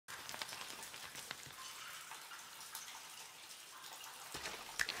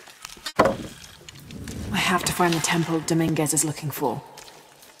have to find the temple Dominguez is looking for.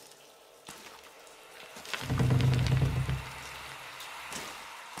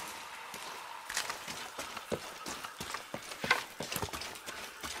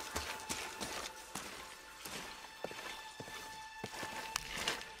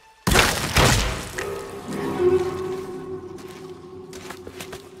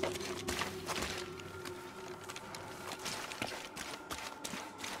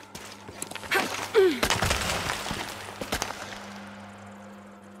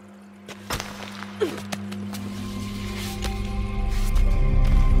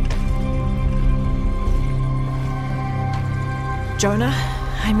 Jonah,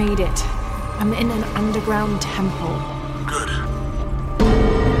 I made it. I'm in an underground temple. Good.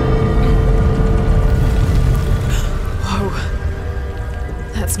 Whoa.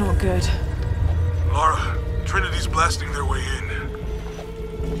 That's not good. Lara, Trinity's blasting their way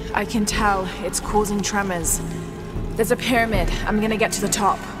in. I can tell. It's causing tremors. There's a pyramid. I'm gonna get to the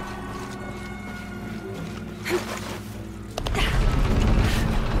top.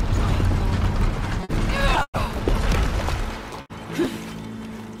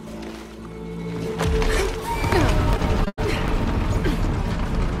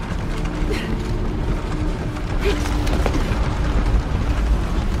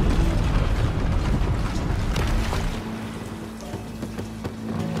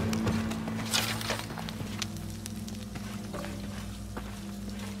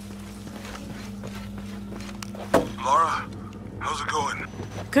 Lara, how's it going?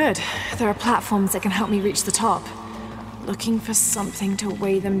 Good. There are platforms that can help me reach the top. Looking for something to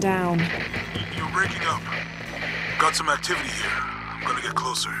weigh them down. You're breaking up. Got some activity here. I'm gonna get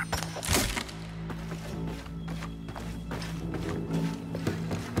closer.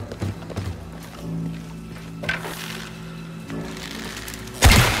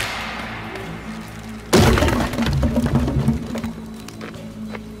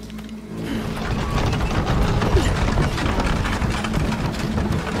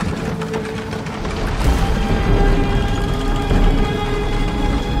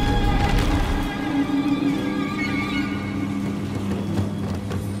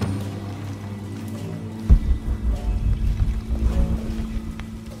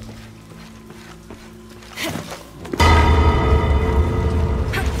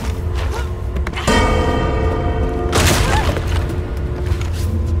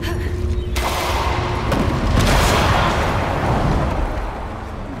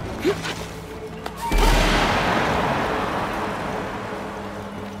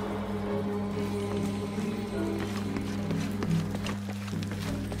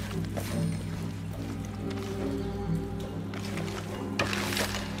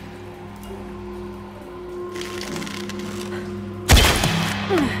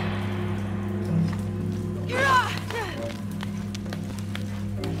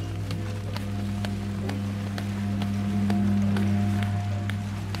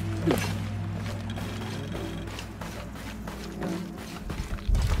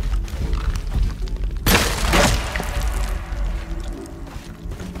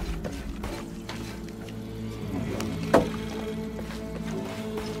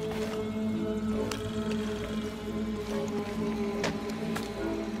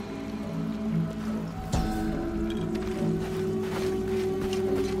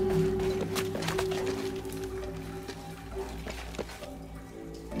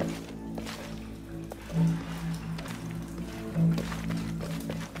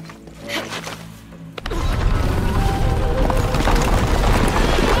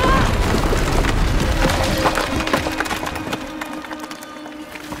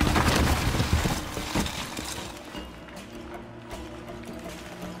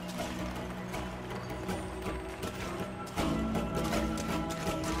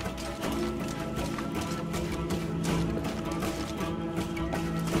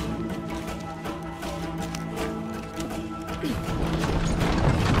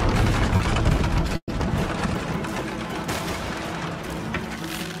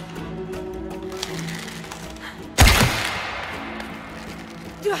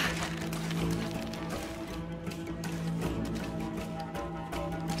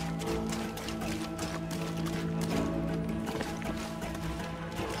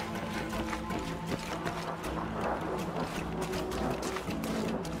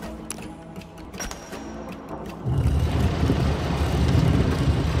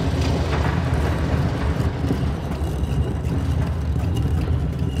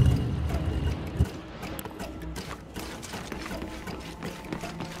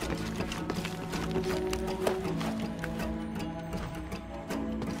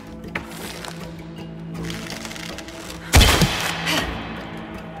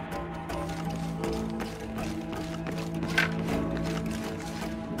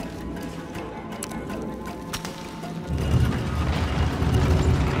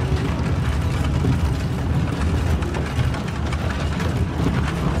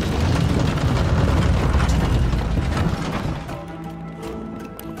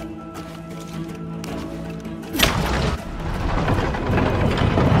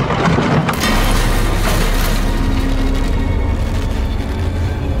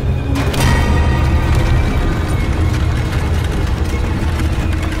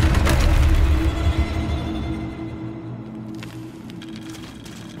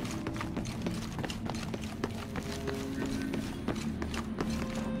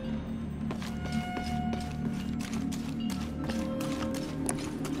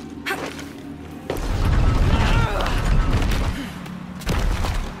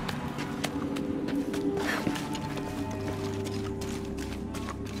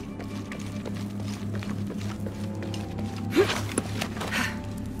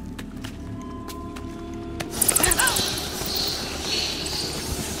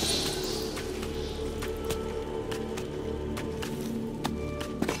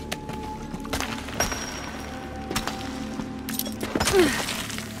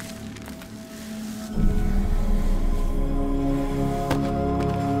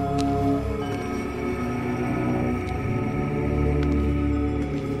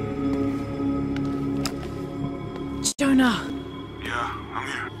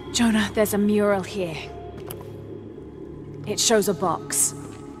 here? Jonah, there's a mural here. It shows a box.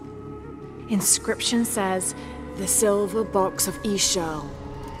 Inscription says, "The Silver Box of Ishal."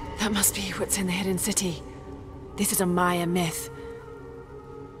 That must be what's in the hidden city. This is a Maya myth.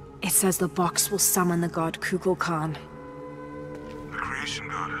 It says the box will summon the god Kukulkan. The creation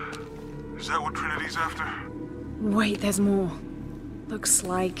god. Is that what Trinity's after? Wait, there's more. Looks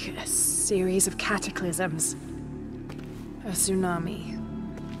like a series of cataclysms. A tsunami.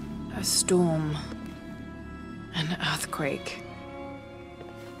 A storm. An earthquake.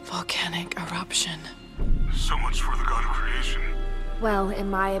 Volcanic eruption. So much for the god of creation. Well, in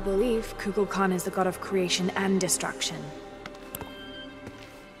Maya belief, Kukulkan is the god of creation and destruction.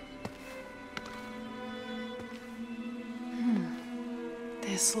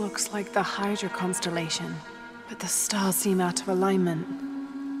 This looks like the Hydra constellation, but the stars seem out of alignment.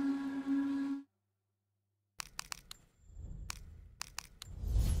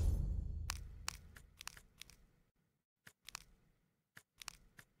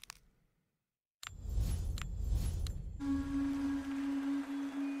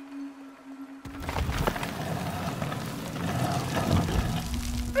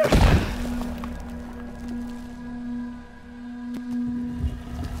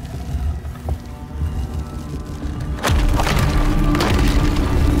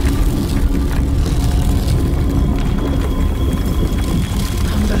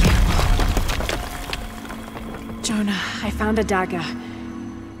 I found a dagger.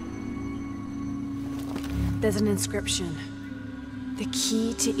 There's an inscription. The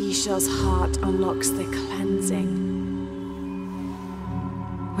key to Ishal's heart unlocks the cleansing.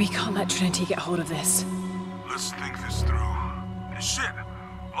 We can't let Trinity get hold of this. Let's think this through. Shit!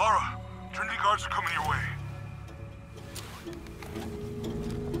 Lara, Trinity guards are coming your way.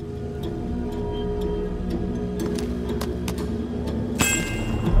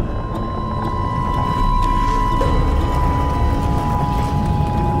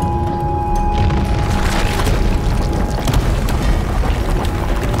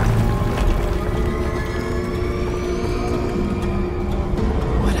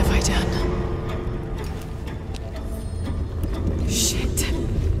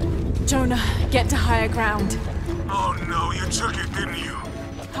 Get to higher ground. Oh no, you took it, didn't you?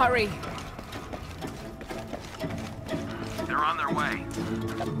 Hurry. They're on their way.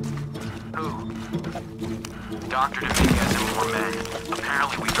 Who? Dr. Dominguez and more men.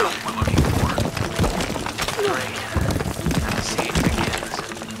 Apparently we found what we're looking for. Great. And the siege begins.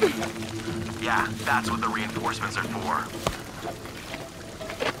 Yeah, that's what the reinforcements are for.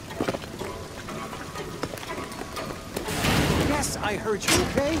 Yes, I heard you,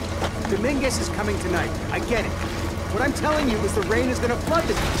 okay? Dominguez is coming tonight. I get it. What I'm telling you is the rain is gonna flood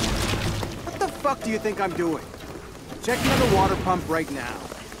the... What the fuck do you think I'm doing? Checking on the water pump right now.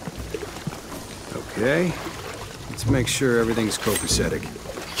 Okay. Let's make sure everything's copacetic.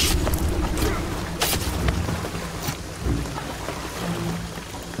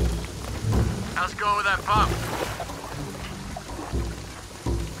 How's it going with that pump?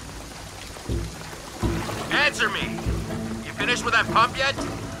 Answer me! You finished with that pump yet?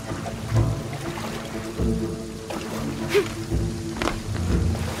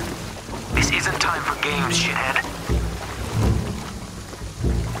 This isn't time for games, shithead.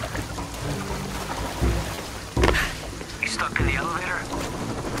 You stuck in the elevator?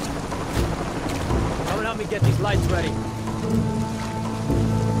 Come and help me get these lights ready.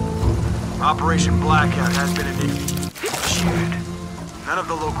 Operation Blackout has been initiated. None of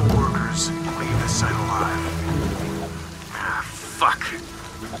the local workers leave this site alive. Ah, fuck.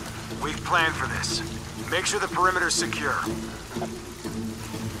 We've planned for this. Make sure the perimeter's secure.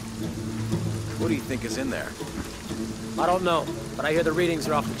 What do you think is in there? I don't know, but I hear the readings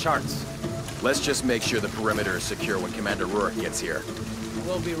are off the charts. Let's just make sure the perimeter is secure when Commander Rurik gets here.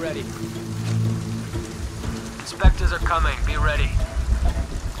 We'll be ready. Inspectors are coming. Be ready.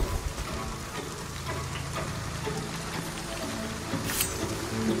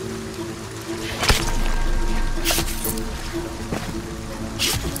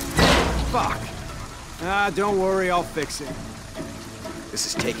 Fuck. Ah, don't worry, I'll fix it. This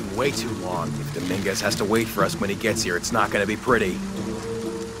is taking way too long. If Dominguez has to wait for us when he gets here, it's not gonna be pretty.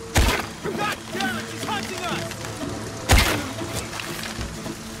 God damn it, she's hunting us!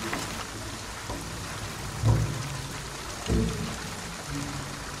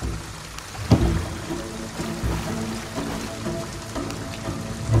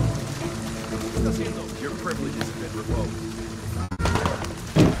 Your privileges have been revoked.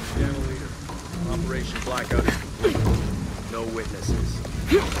 General Leader, Operation Blackout. No witnesses.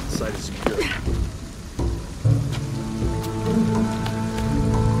 Site is secure.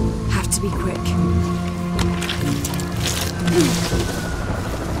 to be quick.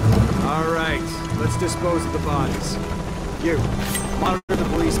 All right, let's dispose of the bodies. You, monitor the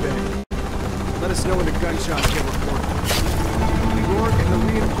police van. Let us know when the gunshots get reported. York and the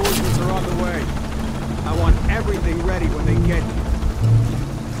reinforcements are on the way. I want everything ready when they get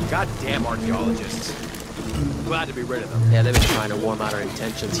here. Goddamn archaeologists. Glad to be rid of them. Yeah, they've been trying to warm out our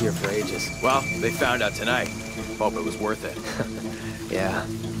intentions here for ages. Well, they found out tonight. Hope it was worth it. Yeah,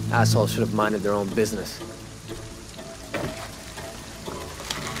 assholes should have minded their own business.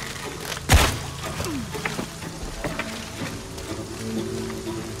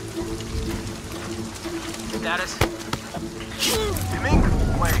 Status? Mink,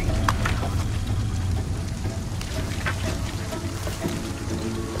 wait.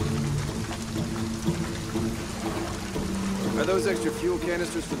 Are those extra fuel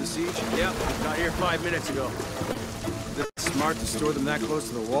canisters for the siege? Yep, got here 5 minutes ago. Is it smart to store them that close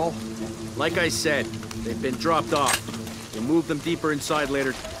to the wall? Like I said, they've been dropped off. We'll move them deeper inside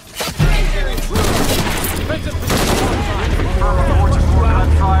later. Confirm reports of more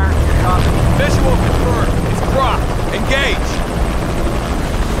gunfire. Copy. Visual confirmed. It's Brock. Engage.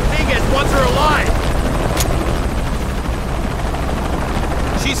 Dominguez wants her alive.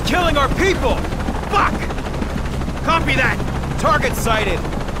 She's killing our people. Fuck! Copy that. Target sighted.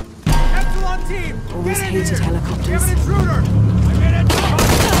 Epsilon team! Always hated helicopters. We have an intruder! I'm in it!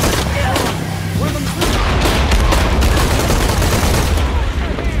 One of them's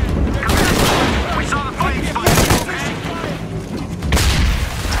We saw the flames fire.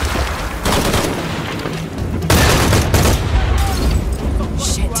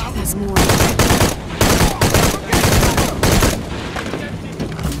 Shit, there's more.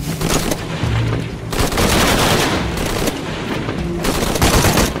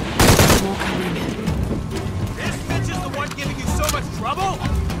 More coming. This bitch is the one giving you so much trouble?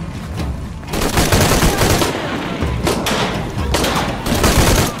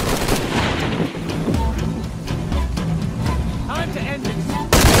 Time to end this.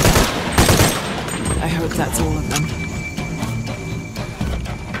 I hope that's all of them.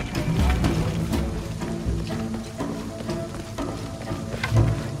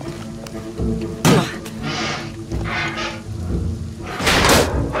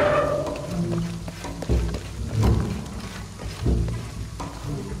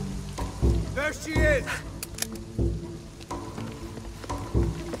 There she is!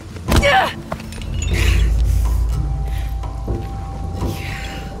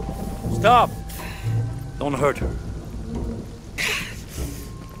 Stop! Don't hurt her.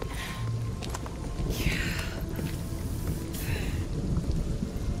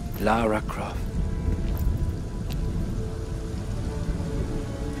 Lara Croft.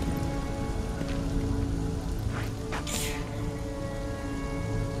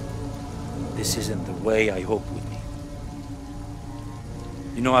 This isn't the way I hoped would be.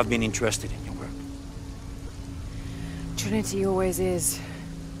 You know I've been interested in your work. Trinity always is.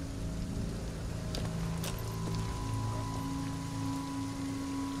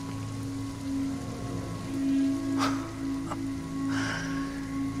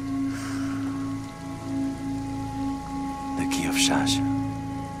 The key of Shasha.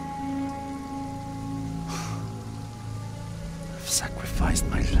 I've sacrificed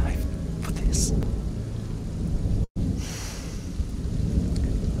my life for this.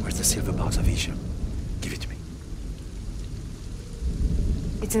 Where's the silver box of Isha? Give it to me.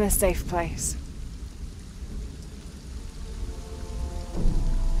 It's in a safe place.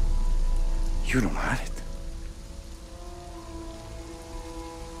 You don't have it.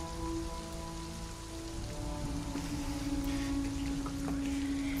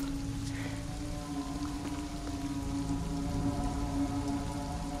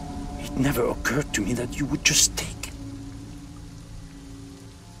 It never occurred to me that you would just take it.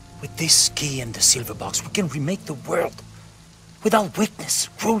 With this key and the silver box, we can remake the world without weakness,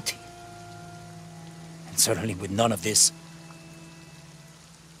 cruelty. And certainly with none of this.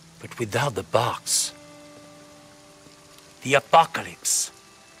 But without the box, the apocalypse,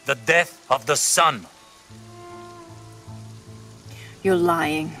 the death of the sun. You're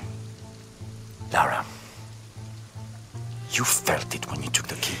lying. Lara, you felt it when you took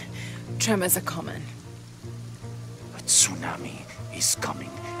the key. Tremors are common. A tsunami is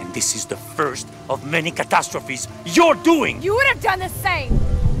coming, and this is the first of many catastrophes you're doing! You would have done the same!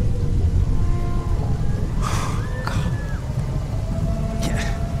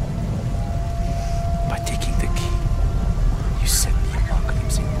 By taking the key, you set the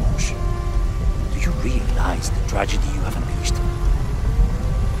apocalypse in motion. Do you realize the tragedy you have unleashed?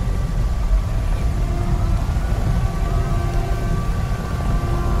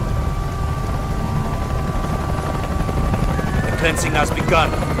 cleansing has begun.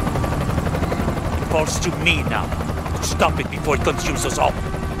 It falls to me now to stop it before it consumes us all.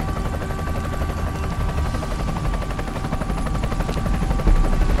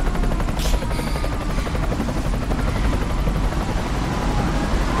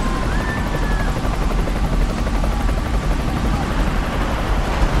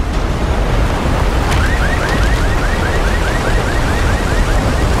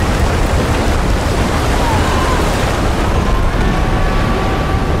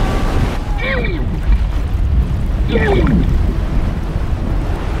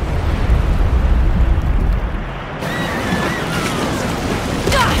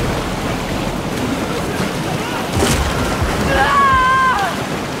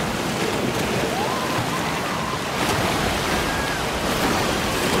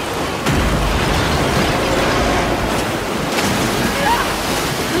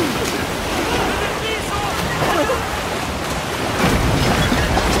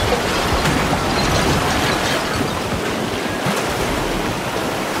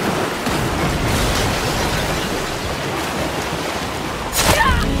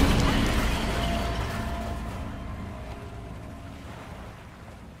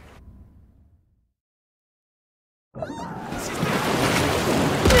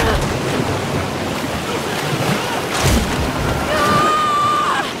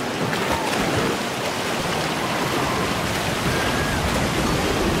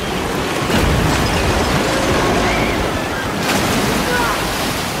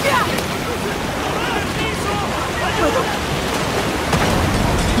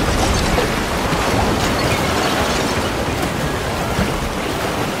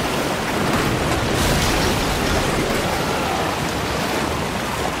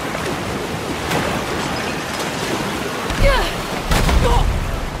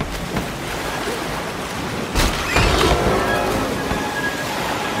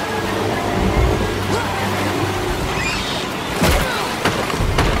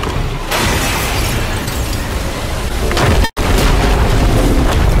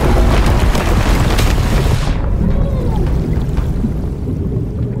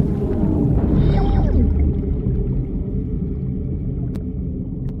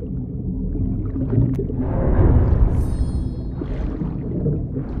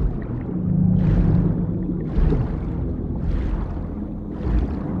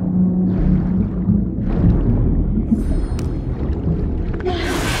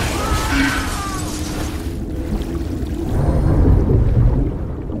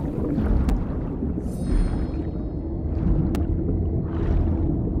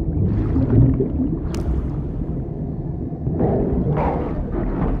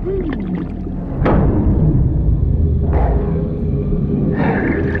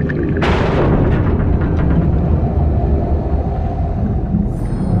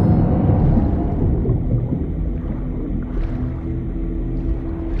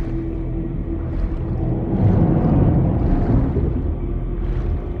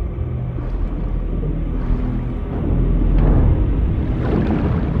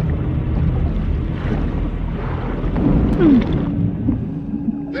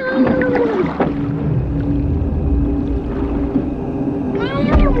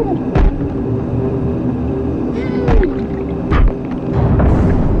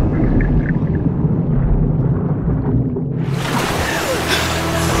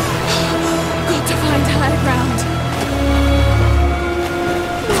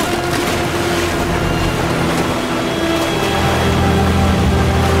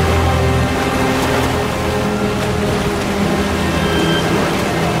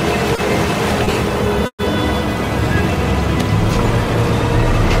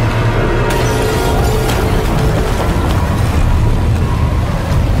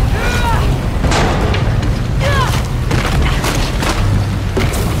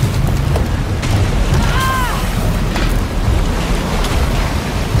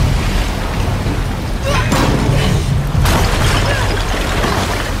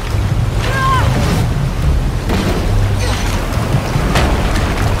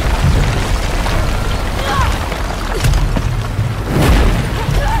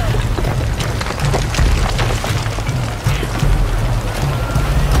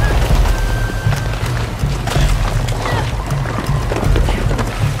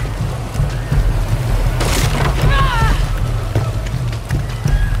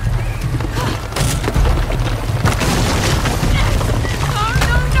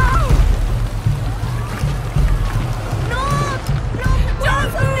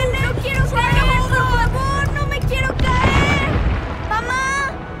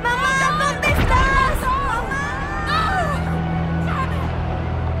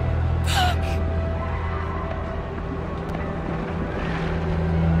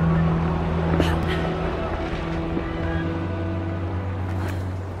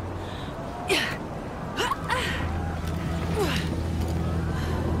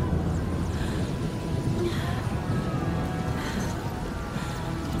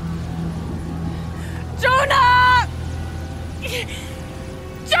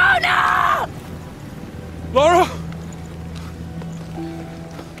 Lara?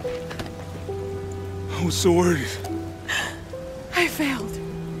 I was so worried. I failed.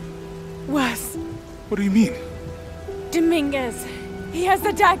 Worse. What do you mean? Dominguez. He has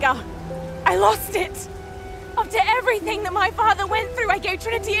the dagger. I lost it. After everything that my father went through, I gave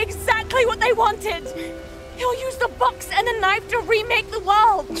Trinity exactly what they wanted. He'll use the box and the knife to remake the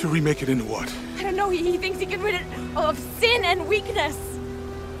world. To remake it into what? I don't know, he thinks he can rid it of sin and weakness.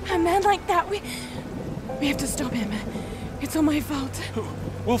 A man like that, we have to stop him. It's all my fault.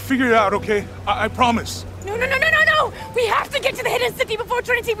 We'll figure it out, okay? I promise. No! We have to get to the hidden city before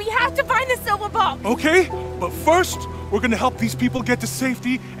Trinity. We have to find the silver box. Okay, but first, we're gonna help these people get to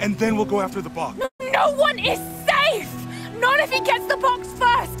safety, and then we'll go after the box. No one is safe! Not if he gets the box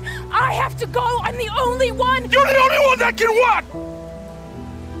first! I have to go! I'm the only one! You're the only one that can what?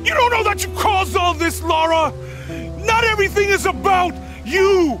 You don't know that you caused all this, Lara! Not everything is about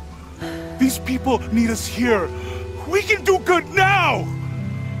you! These people need us here. We can do good now!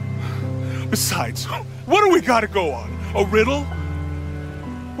 Besides, what do we gotta go on? A riddle?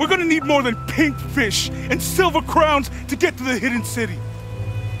 We're gonna need more than pink fish and silver crowns to get to the hidden city.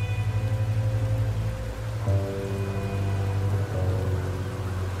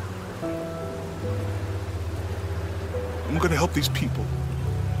 I'm gonna help these people.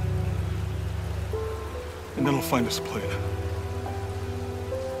 And then I'll find us a plane.